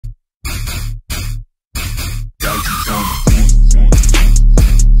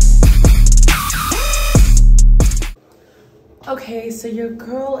so your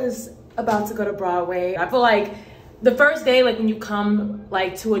girl is about to go to Broadway. I feel like the first day, like when you come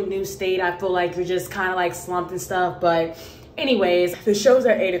like to a new state, I feel like you're just kind of like slumped and stuff. But anyways, the show's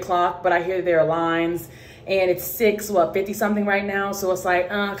at 8 o'clock, but I hear there are lines and it's 50 something right now. So it's like,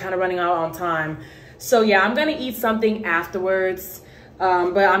 kind of running out on time. So yeah, I'm gonna eat something afterwards,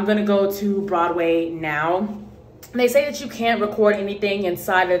 but I'm gonna go to Broadway now. They say that you can't record anything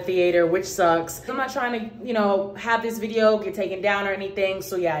inside the theater, which sucks. I'm not trying to, you know, have this video get taken down or anything.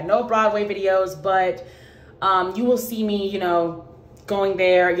 So yeah, no Broadway videos, but you will see me, you know, going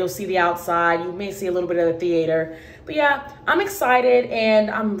there. You'll see the outside. You may see a little bit of the theater. But yeah, I'm excited and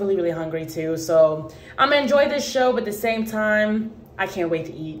I'm really, really hungry too. So I'm gonna enjoy this show, but at the same time, I can't wait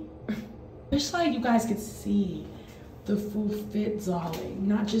to eat. Wish like you guys could see the full fit Zolling,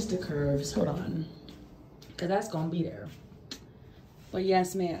 not just the curves. Hold on. Cause that's gonna be there. But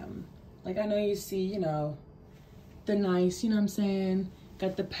yes, ma'am. Like I know you see, you know, the nice, you know what I'm saying?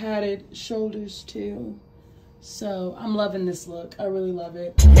 Got the padded shoulders too. So I'm loving this look. I really love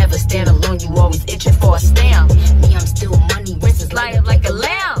it. Never stand alone, you always itching for a stamp. Me, I'm still money, rinses light like a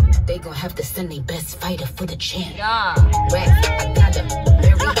lamp. They gon' have to send their best fighter for the champ. Yeah. Wax, I got them.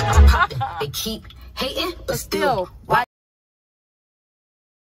 Very poppin'. They keep hating, but still. Why?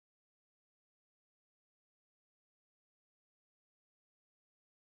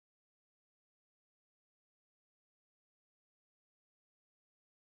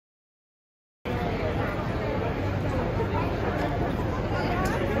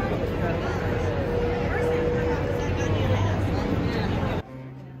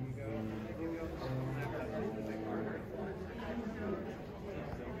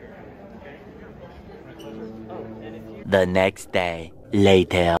 The next day,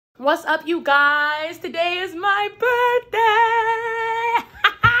 later. What's up, you guys? Today is my birthday.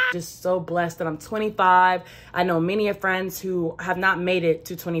 Just so blessed that I'm 25. I know many of friends who have not made it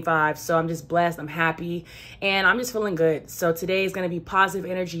to 25. So I'm just blessed. I'm happy and I'm just feeling good. So today is going to be positive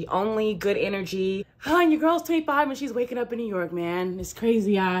energy only, good energy. And your girl's 25 and she's waking up in New York, man. It's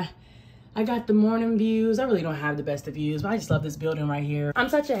crazy. I got the morning views. I really don't have the best of views, but I just love this building right here. I'm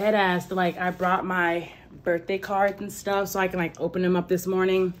such a head ass that like I brought my birthday cards and stuff so I can like open them up this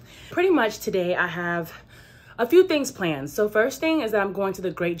morning. Pretty much today I have a few things planned. So first thing is that I'm going to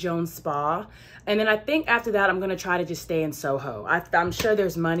the Great Jones Spa. And then I think after that, I'm going to try to just stay in Soho. I'm sure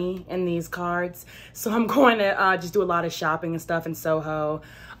there's money in these cards. So I'm going to just do a lot of shopping and stuff in Soho.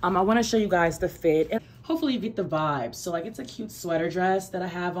 I want to show you guys the fit. And hopefully you get the vibe. So like it's a cute sweater dress that I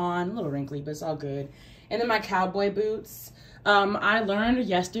have on. A little wrinkly, but it's all good. And then my cowboy boots. I learned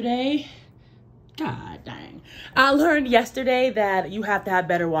yesterday, God dang. I learned yesterday that you have to have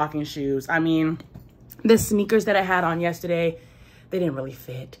better walking shoes. I mean, the sneakers that I had on yesterday, they didn't really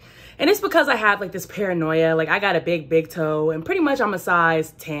fit. And it's because I have like this paranoia. Like I got a big toe and pretty much I'm a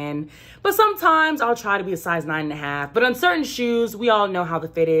size 10. But sometimes I'll try to be a size 9.5. But on certain shoes, we all know how the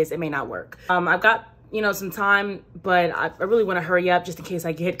fit is. It may not work. I've got, you know, some time, but I really want to hurry up just in case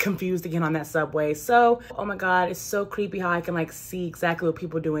I get confused again on that subway. So, oh my God, it's so creepy how I can like see exactly what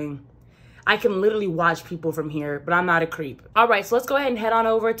people are doing. I can literally watch people from here, but I'm not a creep. All right, so let's go ahead and head on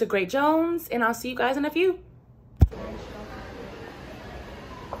over to Great Jones and I'll see you guys in a few.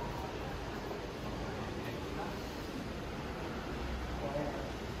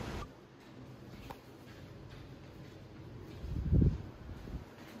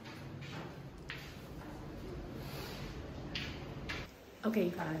 Okay,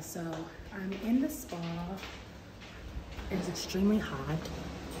 you guys, so I'm in the spa. It's extremely hot.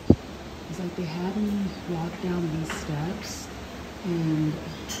 It's like they had me walk down these steps and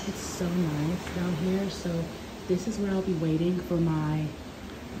it's so nice down here. So this is where I'll be waiting for my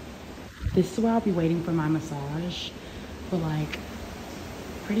massage. But like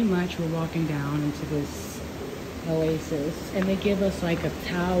pretty much we're walking down into this oasis and they give us like a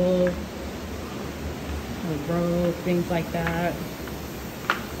towel, a robe, things like that.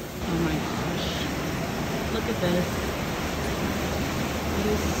 Oh my gosh, look at this. It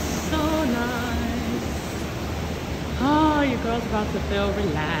is so nice. Oh, your girl's about to feel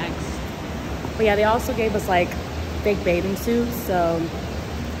relaxed. But yeah, they also gave us like fake bathing suits. So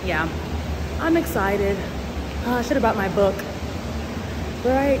yeah, I'm excited. I should have brought my book.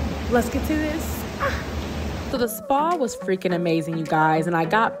 All right, let's get to this. So the spa was freaking amazing, you guys, and I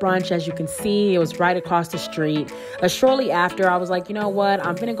got brunch. As you can see, it was right across the street. Shortly after, I was like, you know what,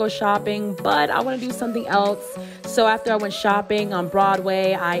 I'm gonna go shopping, but I want to do something else. So after I went shopping on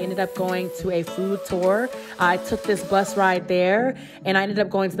Broadway, I ended up going to a food tour. I took this bus ride there, and I ended up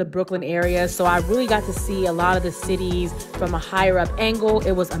going to the Brooklyn area. So I really got to see a lot of the cities from a higher up angle.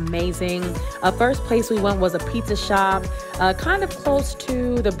 It was amazing. First place we went was a pizza shop, kind of close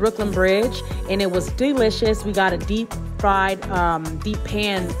to the Brooklyn Bridge, and it was delicious. We got a deep fried, deep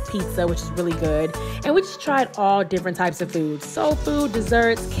pan pizza, which is really good. And we just tried all different types of foods. Soul food,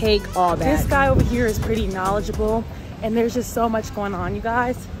 desserts, cake, all that. This guy over here is pretty knowledgeable, and there's just so much going on, you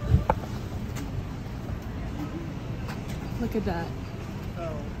guys. Look at that.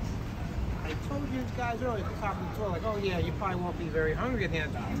 So, I told you guys earlier at the top of the tour, like, oh yeah, you probably won't be very hungry at the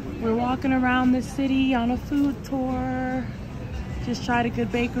end of it. We're walking around the city on a food tour. Just tried a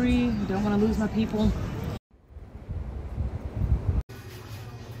good bakery. Don't want to lose my people.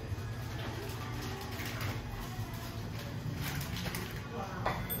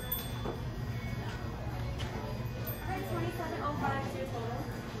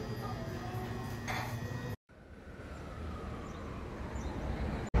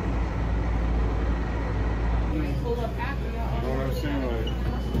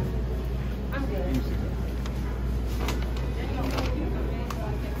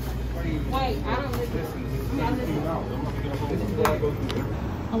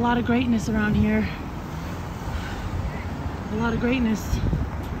 A lot of greatness around here. A lot of greatness.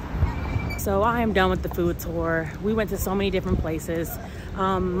 So I am done with the food tour. We went to so many different places.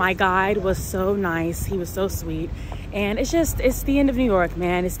 My guide was so nice. He was so sweet. And it's the end of New York,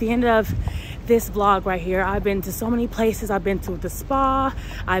 man. It's the end of this vlog right here. I've been to so many places. I've been to the spa.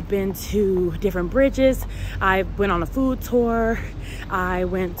 I've been to different bridges. I went on a food tour. I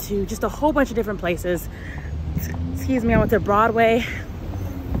went to just a whole bunch of different places. Excuse me, I went to Broadway.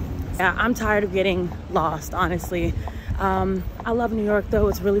 Yeah, I'm tired of getting lost, honestly. I love New York though.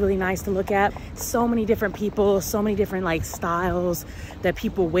 It's really, really nice to look at. So many different people, so many different like styles that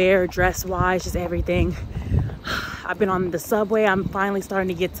people wear, dress wise, just everything. I've been on the subway. I'm finally starting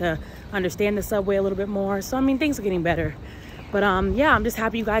to get to understand the subway a little bit more. So I mean, things are getting better. But yeah, I'm just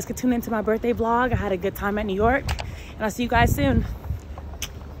happy you guys could tune into my birthday vlog. I had a good time at New York, and I'll see you guys soon.